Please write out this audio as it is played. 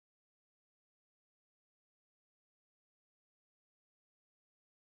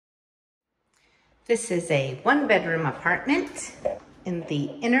This is a one-bedroom apartment in the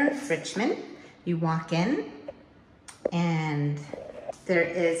inner Richmond. You walk in and there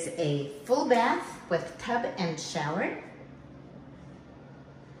is a full bath with tub and shower.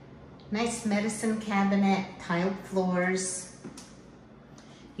 Nice medicine cabinet, tiled floors.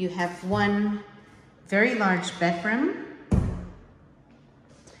 You have one very large bedroom.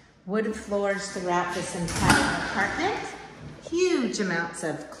 Wood floors throughout this entire apartment. Huge amounts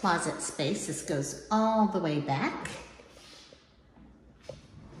of closet space. This goes all the way back.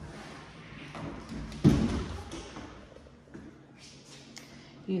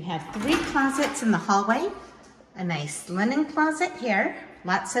 You have 3 closets in the hallway. A nice linen closet here.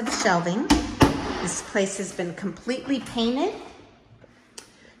 Lots of shelving. This place has been completely painted.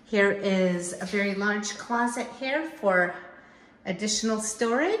 Here is a very large closet here for additional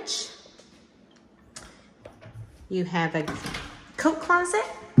storage. You have a coat closet.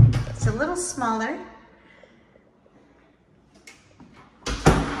 It's a little smaller.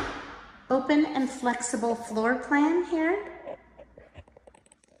 Open and flexible floor plan here.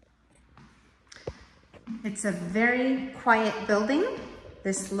 It's a very quiet building.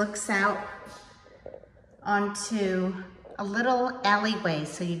 This looks out onto a little alleyway,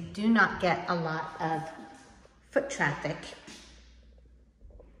 so you do not get a lot of foot traffic.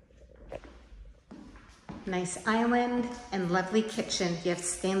 Nice island and lovely kitchen. You have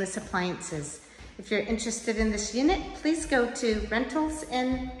stainless appliances. If you're interested in this unit, please go to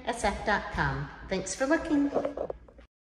rentalsnsf.com. Thanks for looking.